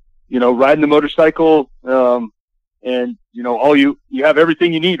just, riding the motorcycle, and, you have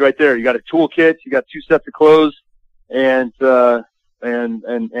everything you need right there. You got a toolkit, you got 2 sets of clothes and a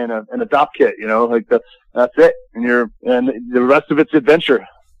dop kit, that's it. And the rest of it's adventure.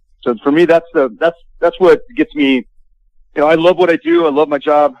 So for me, that's what gets me, I love what I do. I love my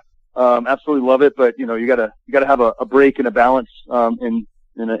job. Absolutely love it. But, you gotta have a break and a balance, in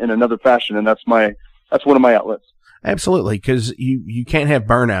another fashion. And that's one of my outlets. Absolutely. Cause you can't have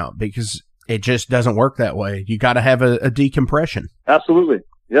burnout because it just doesn't work that way. You got to have a decompression. Absolutely.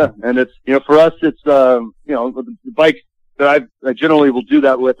 Yeah. And it's, for us, it's, the bikes that I generally will do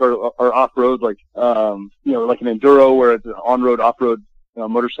that with are off-road, like an enduro where it's an on-road, off-road,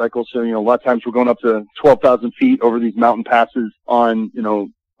 motorcycle. So, a lot of times we're going up to 12,000 feet over these mountain passes on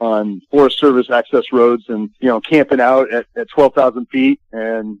Forest Service access roads and, camping out at 12,000 feet.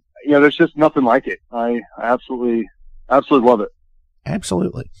 And, there's just nothing like it. I absolutely love it.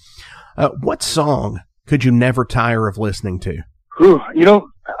 Absolutely. What song could you never tire of listening to?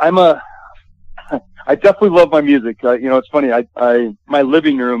 I definitely love my music. It's funny. My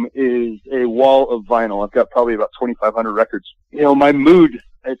living room is a wall of vinyl. I've got probably about 2,500 records. My mood,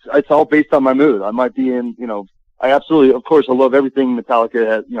 it's all based on my mood. I might be in, I absolutely, of course, I love everything Metallica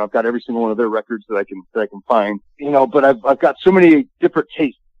has. I've got every single one of their records that I can find, but I've got so many different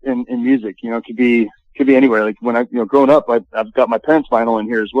tastes in music. It could be anywhere. Like when growing up, I've got my parents' vinyl in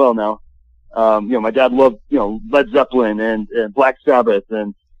here as well now. My dad loved, Led Zeppelin and Black Sabbath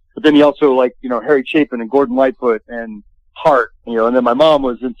but then he also liked, Harry Chapin and Gordon Lightfoot and Heart, and then my mom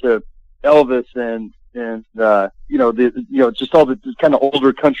was into Elvis and just all the kind of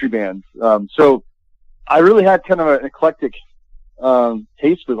older country bands. So I really had kind of an eclectic,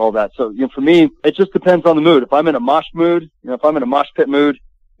 taste with all that. So, for me, it just depends on the mood. If I'm in a mosh mood, if I'm in a mosh pit mood,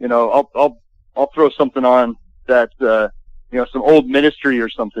 I'll throw something on that, some old Ministry or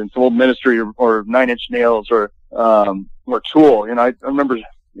something, or Nine Inch Nails or Tool. I remember,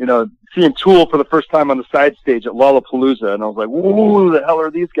 seeing Tool for the first time on the side stage at Lollapalooza, and I was like, "Whoa, the hell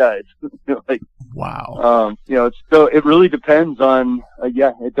are these guys?" Wow. It really depends on,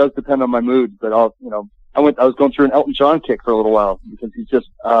 it does depend on my mood, but I was going through an Elton John kick for a little while because he's just,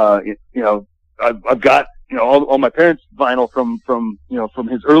 I've got, all my parents' vinyl from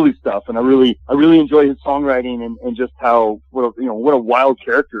his early stuff, and I really enjoy his songwriting and just what a wild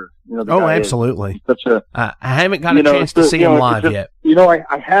character. Absolutely. I haven't got a chance to see him live yet.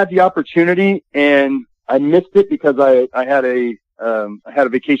 I had the opportunity and I missed it because I had a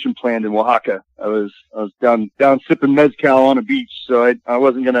vacation planned in Oaxaca. I was down sipping mezcal on a beach, so I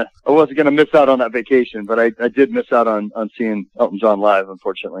wasn't gonna miss out on that vacation, but I did miss out on seeing Elton John live,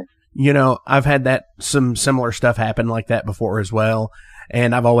 unfortunately. I've had some similar stuff happen like that before as well.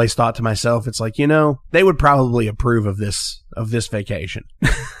 And I've always thought to myself, it's like, they would probably approve of this vacation.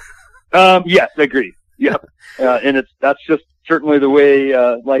 Yes, I agree. Yep. And that's just certainly the way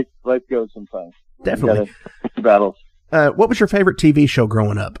life goes sometimes. Definitely. Battles. What was your favorite TV show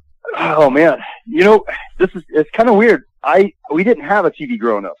growing up? Oh man, it's kind of weird. We didn't have a TV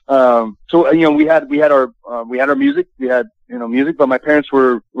growing up. So we had our music. We had music, but my parents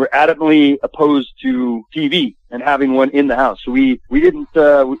were adamantly opposed to TV and having one in the house. So we didn't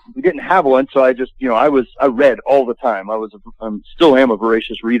have one. So I just I read all the time. I still am a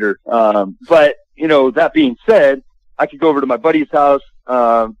voracious reader. But that being said, I could go over to my buddy's house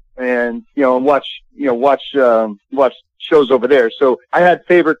and watch shows over there. So I had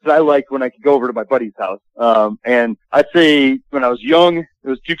favorites that I liked when I could go over to my buddy's house. And I'd say when I was young, it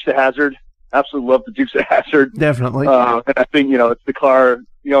was Dukes of Hazzard. Absolutely loved the Dukes of Hazzard. Definitely. And I think, it's the car,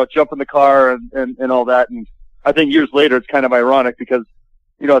 jump in the car and all that. And I think years later, it's kind of ironic because,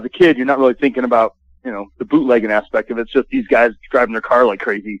 as a kid, you're not really thinking about, the bootlegging aspect of it. It's just these guys driving their car like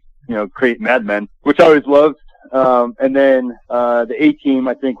crazy, great madmen, which I always loved. And then, the A-Team,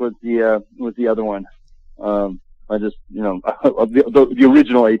 I think was the other one. I just, the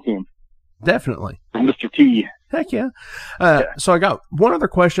original A-Team. Definitely. Mr. T. Heck yeah. So I got one other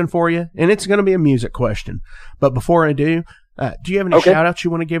question for you, and it's going to be a music question. But before I do you have any shout outs you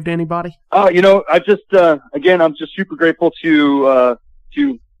want to give to anybody? I just, again, I'm just super grateful to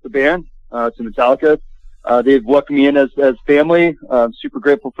the band, to Metallica. They've welcomed me in as family. I'm super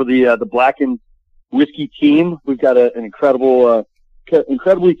grateful for the Blackened whiskey team. We've got an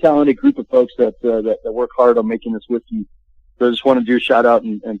incredibly talented group of folks that work hard on making this whiskey. So I just want to do a shout out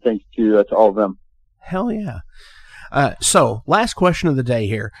and thanks to all of them. Hell yeah. So last question of the day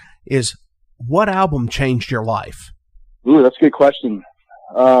here is, what album changed your life? Ooh, that's a good question.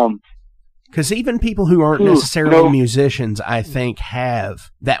 Because even people who aren't necessarily musicians, I think, have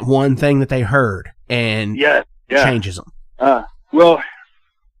that one thing that they heard and changes them. Well,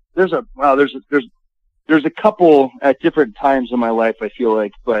 there's a couple at different times in my life, I feel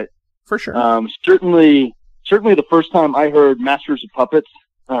like, but for sure, certainly the first time I heard Masters of Puppets,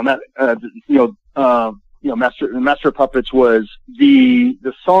 Master of Puppets was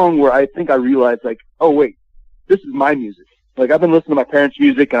the song where I think I realized, like, oh wait, this is my music. Like, I've been listening to my parents'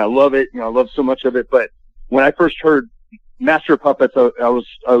 music and I love it. I love so much of it. But when I first heard Master of Puppets, I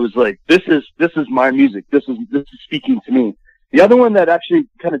was like, this is my music. This is speaking to me. The other one that actually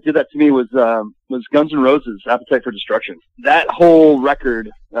kind of did that to me was Guns N' Roses' Appetite for Destruction. That whole record,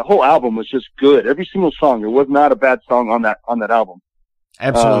 that whole album was just good. Every single song. There was not a bad song on that album.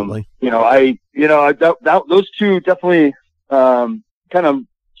 Absolutely. Those two definitely kind of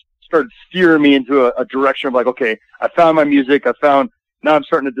started steering me into a direction of like, okay, I found my music. now I'm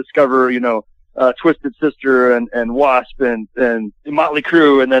starting to discover, Twisted Sister and Wasp and Motley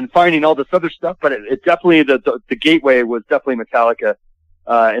Crue, and then finding all this other stuff. But it definitely, the gateway was definitely Metallica.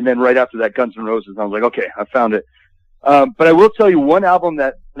 And then right after that, Guns N' Roses. I was like, okay, I found it. But I will tell you one album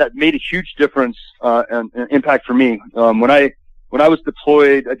that made a huge difference, and impact for me. When I was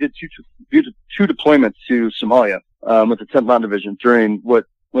deployed, I did two deployments to Somalia, with the 10th Mountain Division during what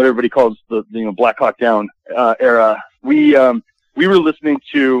everybody calls the Black Hawk Down, era. We were listening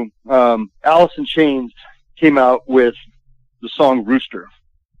to, Alice in Chains came out with the song Rooster,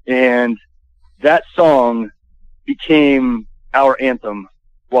 and that song became our anthem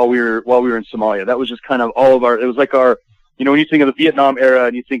while we were in Somalia. That was just kind of it was like our, when you think of the Vietnam era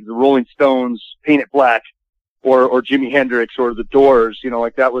and you think of the Rolling Stones, Paint It Black, or Jimi Hendrix or the Doors,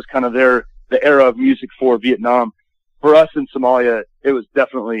 like that was kind of the era of music for Vietnam. For us in Somalia, it was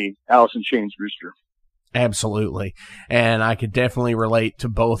definitely Alice in Chains' Rooster. Absolutely. And I could definitely relate to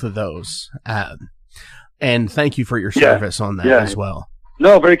both of those. And thank you for your service on that as well.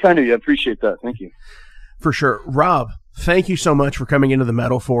 No, very kind of you. I appreciate that. Thank you. For sure. Rob, thank you so much for coming into the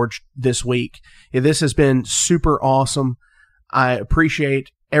Metal Forge this week. This has been super awesome. I appreciate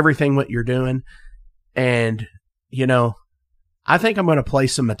everything what you're doing. And, I think I'm going to play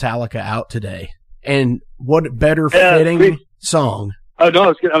some Metallica out today. And what better fitting song? Oh no, I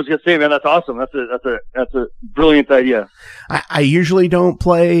was gonna say, man, that's awesome. That's a brilliant idea. I usually don't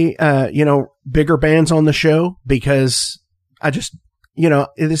play, bigger bands on the show because I just,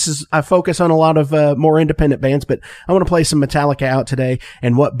 I focus on a lot of more independent bands, but I want to play some Metallica out today.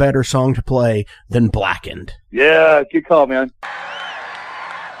 And what better song to play than Blackened? Yeah, good call, man.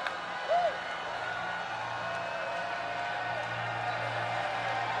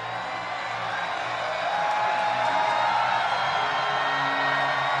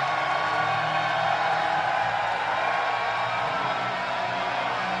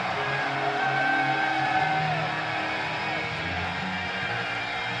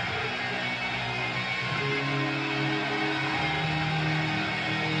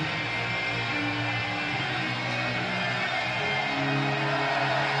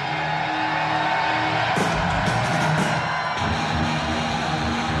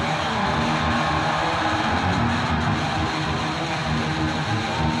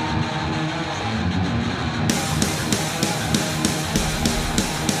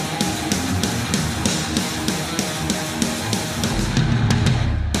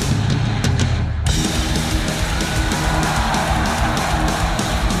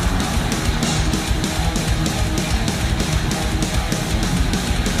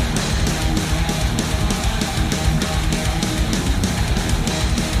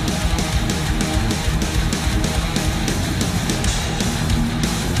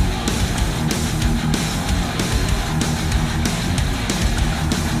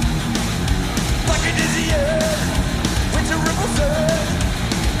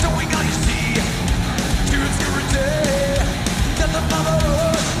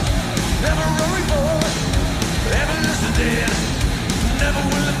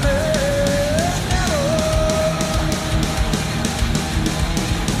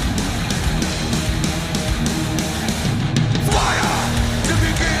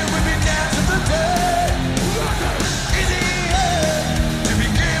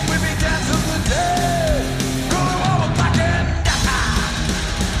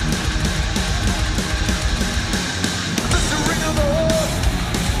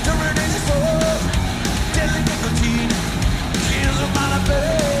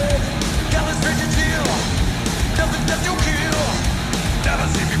 Bed.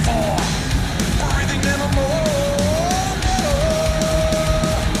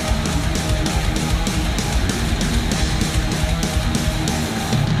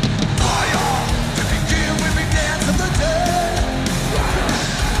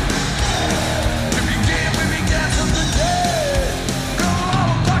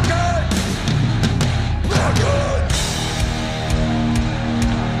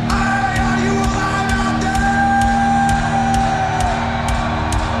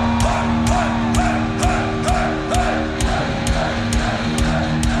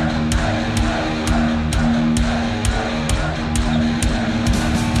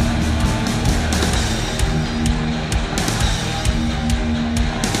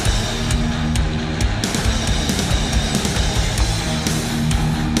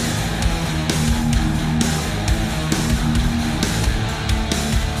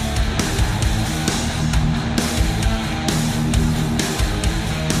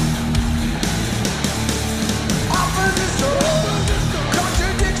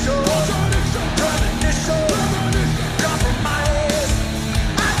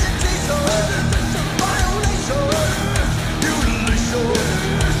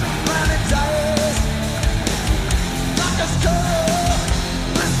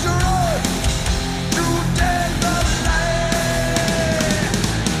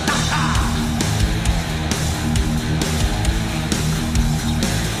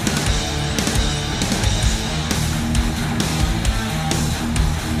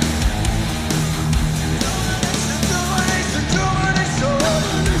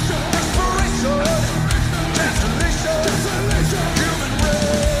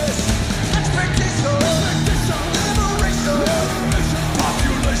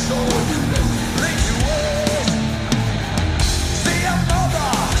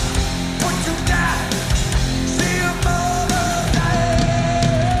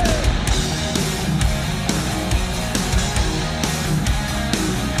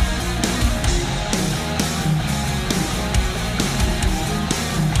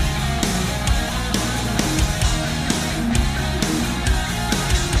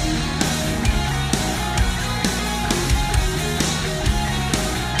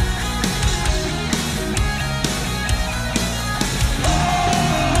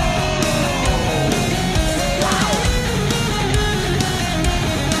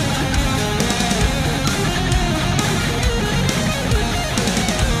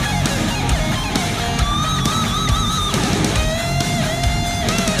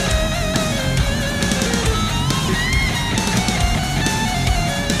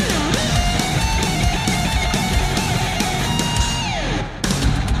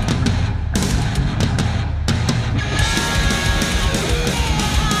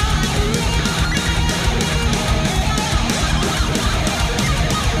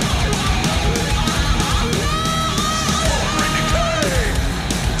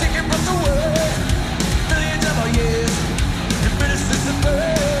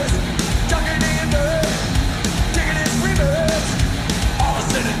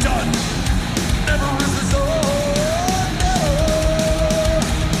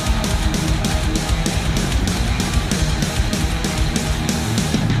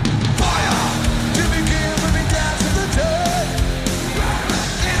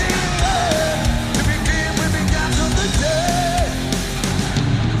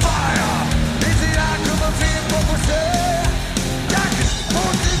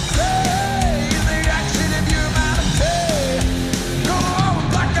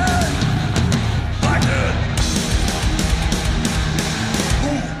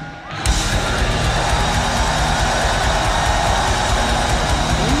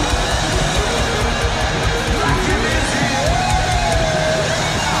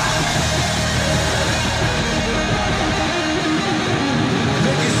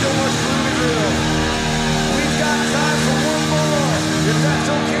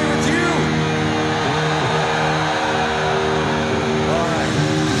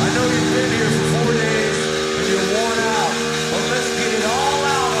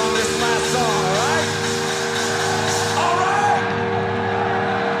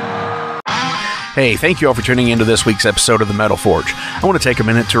 Hey, thank you all for tuning into this week's episode of The Metal Forge. I want to take a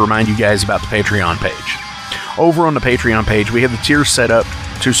minute to remind you guys about the Patreon page. Over on the Patreon page, we have the tiers set up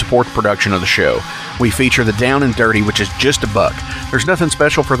to support the production of the show. We feature the Down and Dirty, which is just $1. There's nothing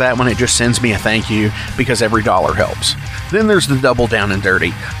special for that one, it just sends me a thank you because every dollar helps. Then there's the Double Down and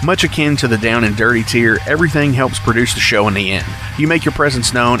Dirty. Much akin to the Down and Dirty tier, everything helps produce the show in the end. You make your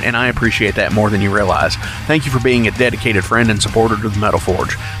presence known, and I appreciate that more than you realize. Thank you for being a dedicated friend and supporter to the Metal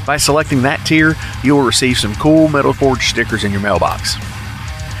Forge. By selecting that tier, you will receive some cool Metal Forge stickers in your mailbox.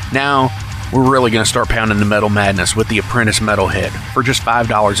 Now, we're really going to start pounding the metal madness with the Apprentice Metalhead for just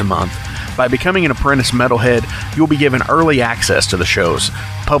 $5 a month. By becoming an Apprentice Metalhead, you'll be given early access to the shows,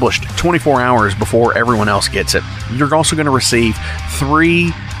 published 24 hours before everyone else gets it. You're also going to receive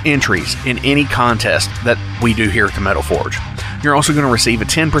 3 entries in any contest that we do here at the Metal Forge. You're also going to receive a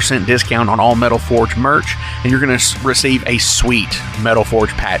 10% discount on all Metal Forge merch, and you're going to receive a sweet Metal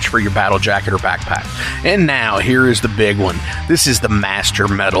Forge patch for your battle jacket or backpack. And now, here is the big one. This is the Master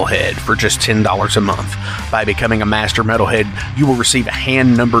Metalhead for just $10 a month. By becoming a Master Metalhead, you will receive a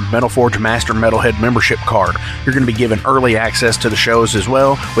hand-numbered Metal Forge Master Metalhead membership card. You're going to be given early access to the shows as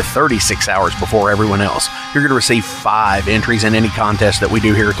well, with 36 hours before everyone else. You're going to receive 5 entries in any contest that we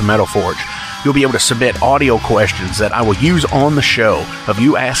do here at the Metal Forge. You'll be able to submit audio questions that I will use on the show of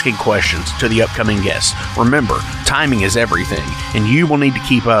you asking questions to the upcoming guests. Remember, timing is everything, and you will need to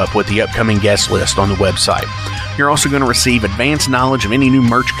keep up with the upcoming guest list on the website. You're also going to receive advanced knowledge of any new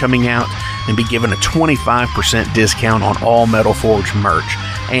merch coming out and be given a 25% discount on all Metal Forge merch.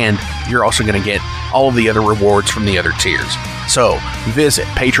 And you're also going to get all of the other rewards from the other tiers. So visit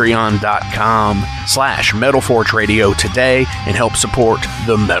patreon.com/Metal Forge Radio today and help support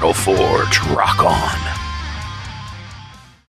the Metal Forge. Rock on.